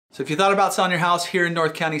So if you thought about selling your house here in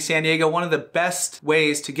North County, San Diego, one of the best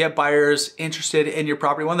ways to get buyers interested in your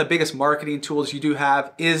property, one of the biggest marketing tools you do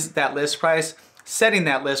have is that list price, setting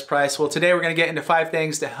that list price. Well, today we're gonna get into 5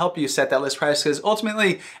 things to help you set that list price, because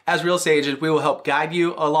ultimately, as real estate agents, we will help guide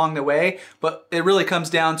you along the way, but it really comes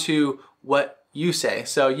down to what you say.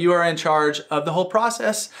 So you are in charge of the whole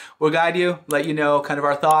process. We'll guide you, let you know kind of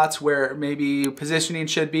our thoughts, where maybe positioning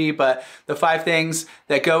should be, but the 5 things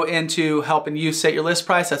that go into helping you set your list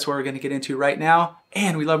price, that's what we're gonna get into right now.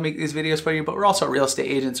 And we love to make these videos for you, but we're also real estate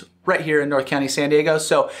agents right here in North County, San Diego.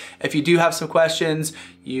 So if you do have some questions,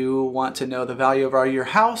 you want to know the value of your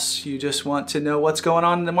house, you just want to know what's going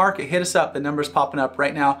on in the market, hit us up. The number's popping up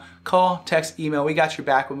right now. Call, text, email. We got your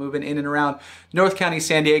back. We're moving in and around North County,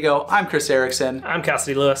 San Diego. I'm Chris Erickson. I'm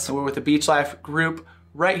Cassidy Lewis. And we're with the Beach Life Group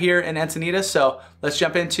right here in Encinitas. So let's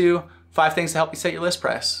jump into 5 things to help you set your list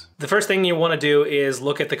price. The first thing you want to do is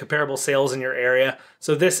look at the comparable sales in your area.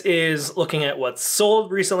 So this is looking at what's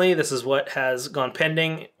sold recently. This is what has gone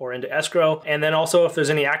pending or into escrow. And then also if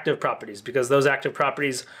there's any active properties, because those active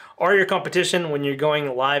properties are your competition when you're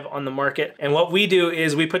going live on the market. And what we do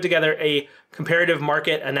is we put together a comparative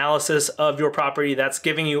market analysis of your property that's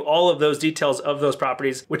giving you all of those details of those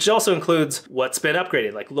properties, which also includes what's been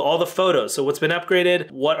upgraded, like all the photos. So what's been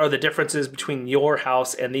upgraded, what are the differences between your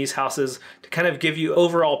house and these houses, to kind of give you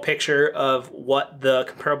overall picture of what the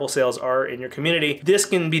comparable sales are in your community. This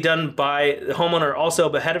can be done by the homeowner also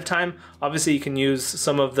ahead of time. Obviously you can use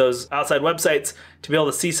some of those outside websites to be able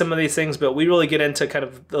to see some of these things, but we really get into kind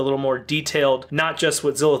of a little more detailed, not just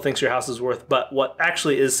what Zillow thinks your house is worth, but what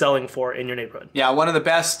actually is selling for in your neighborhood. Yeah, one of the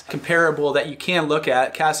best comparable that you can look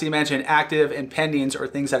at, Cassidy mentioned active and pendings or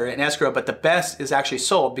things that are in escrow, but the best is actually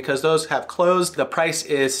sold, because those have closed, the price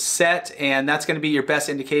is set, and that's gonna be your best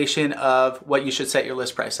indication of what you should set your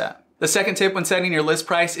list price at. The second tip when setting your list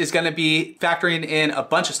price is gonna be factoring in a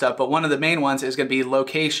bunch of stuff, but one of the main ones is gonna be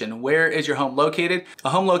location. Where is your home located? A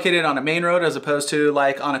home located on a main road as opposed to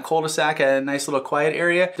like on a cul-de-sac, a nice little quiet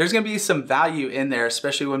area, there's gonna be some value in there,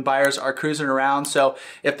 especially when buyers are cruising around. So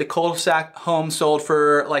if the cul-de-sac home sold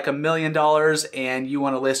for like $1 million and you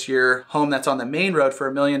wanna list your home that's on the main road for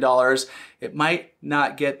 $1 million, it might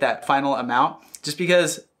not get that final amount, just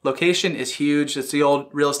because location is huge. It's the old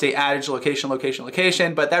real estate adage, location, location,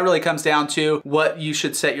 location, but that really comes down to what you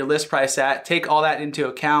should set your list price at. Take all that into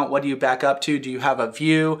account. What do you back up to? Do you have a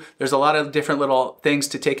view? There's a lot of different little things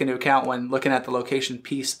to take into account when looking at the location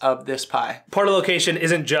piece of this pie. Part of location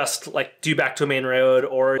isn't just like, do you back to a main road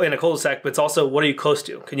or in a cul-de-sac, but it's also what are you close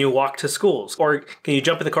to? Can you walk to schools? Or can you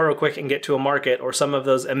jump in the car real quick and get to a market or some of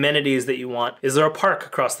those amenities that you want? Is there a park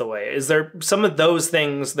across the way? Is there some of those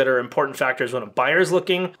things that are important factors when a buyer's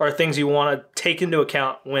looking, are things you want to take into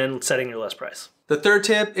account when setting your list price? The third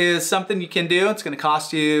tip is something you can do. It's going to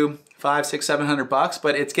cost you $500, $600, $700,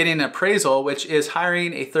 but it's getting an appraisal, which is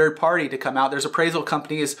hiring a third party to come out. There's appraisal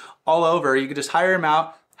companies all over. You can just hire them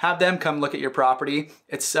out, have them come look at your property.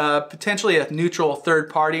 It's potentially a neutral third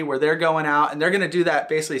party where they're going out and they're going to do that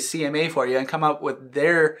basically CMA for you and come up with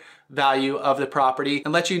their value of the property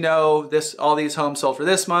and let you know all these homes sold for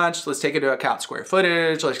this much. Let's take into account square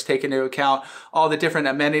footage. Let's take into account all the different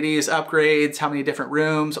amenities, upgrades, how many different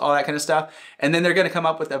rooms, all that kind of stuff. And then they're gonna come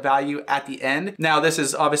up with a value at the end. Now, this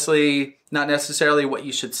is obviously not necessarily what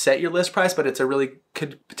you should set your list price, but it's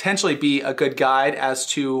could potentially be a good guide as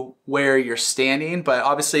to where you're standing. But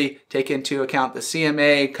obviously take into account the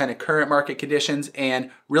CMA, kind of current market conditions,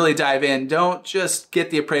 and really dive in. Don't just get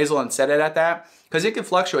the appraisal and set it at that, because it can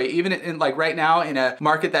fluctuate. Even in like right now in a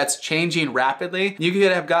market that's changing rapidly, you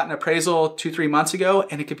could have gotten appraisal 2-3 months ago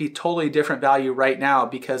and it could be totally different value right now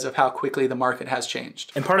because of how quickly the market has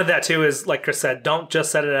changed. And part of that too is, like Chris said, don't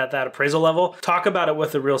just set it at that appraisal level. Talk about it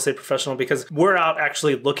with a real estate professional, because we're out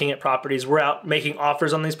actually looking at properties. We're out making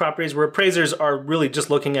offers on these properties, where appraisers are really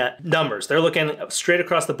just looking at numbers. They're looking straight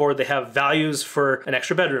across the board. They have values for an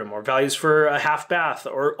extra bedroom or values for a half bath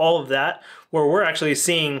or all of that, where we're actually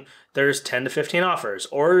seeing there's 10 to 15 offers,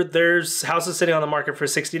 or there's houses sitting on the market for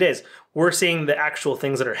 60 days. We're seeing the actual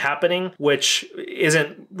things that are happening, which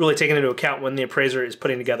isn't really taken into account when the appraiser is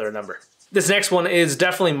putting together a number. This next one is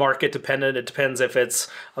definitely market dependent. It depends if it's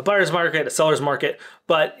a buyer's market, a seller's market.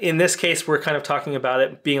 But in this case, we're kind of talking about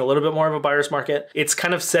it being a little bit more of a buyer's market. It's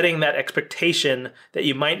kind of setting that expectation that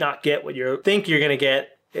you might not get what you think you're going to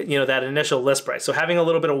get, that initial list price. So having a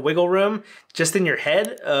little bit of wiggle room just in your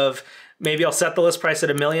head of, maybe I'll set the list price at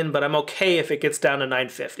 $1 million, but I'm okay if it gets down to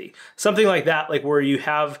 $950. Something like that, like where you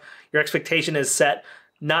have your expectation is set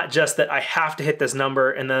not just that I have to hit this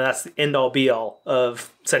number and then that's the end all be all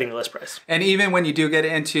of setting the list price. And even when you do get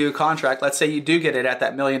into contract, let's say you do get it at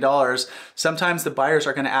that $1 million, sometimes the buyers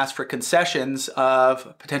are going to ask for concessions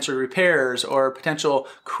of potential repairs or potential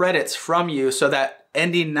credits from you, so that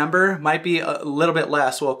ending number might be a little bit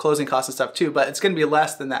less, well, closing costs and stuff too, but it's going to be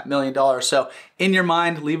less than that $1 million. So in your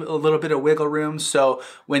mind, leave a little bit of wiggle room, so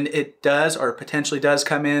when it does or potentially does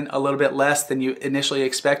come in a little bit less than you initially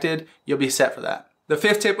expected, you'll be set for that. The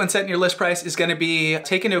fifth tip when setting your list price is going to be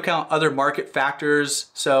take into account other market factors.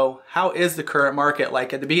 So how is the current market?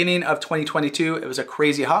 Like at the beginning of 2022, it was a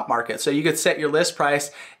crazy hot market. So you could set your list price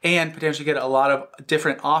and potentially get a lot of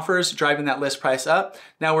different offers driving that list price up.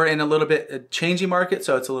 Now we're in a little bit a changing market,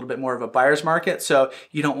 so it's a little bit more of a buyer's market. So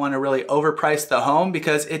you don't want to really overprice the home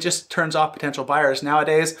because it just turns off potential buyers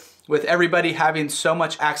nowadays. With everybody having so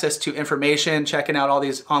much access to information, checking out all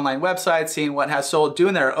these online websites, seeing what has sold,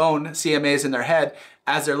 doing their own CMAs in their head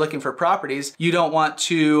as they're looking for properties, you don't want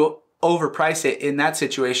to overprice it in that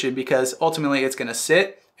situation because ultimately it's going to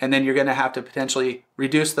sit and then you're going to have to potentially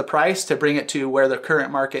reduce the price to bring it to where the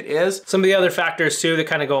current market is. Some of the other factors too that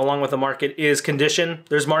kind of go along with the market is condition.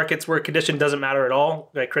 There's markets where condition doesn't matter at all.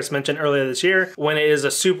 Like Chris mentioned earlier this year, when it is a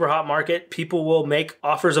super hot market, people will make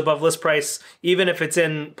offers above list price even if it's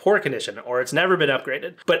in poor condition or it's never been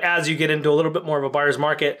upgraded. But as you get into a little bit more of a buyer's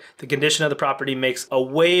market, the condition of the property makes a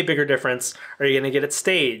way bigger difference. Are you going to get it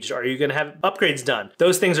staged? Are you going to have upgrades done?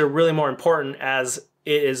 Those things are really more important as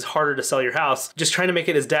it is harder to sell your house. Just trying to make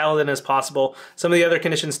it as dialed in as possible. Some of the other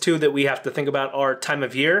conditions too that we have to think about are time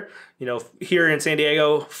of year. You know, here in San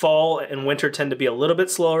Diego, fall and winter tend to be a little bit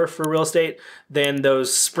slower for real estate than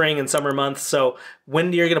those spring and summer months. So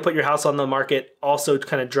when you're going to put your house on the market also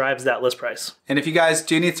kind of drives that list price. And if you guys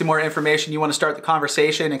do need some more information, you want to start the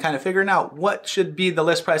conversation and kind of figuring out what should be the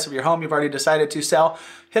list price of your home you've already decided to sell,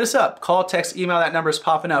 hit us up. Call, text, email, that number is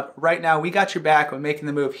popping up right now. We got your back when making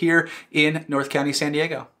the move here in North County, San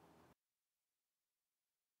Diego.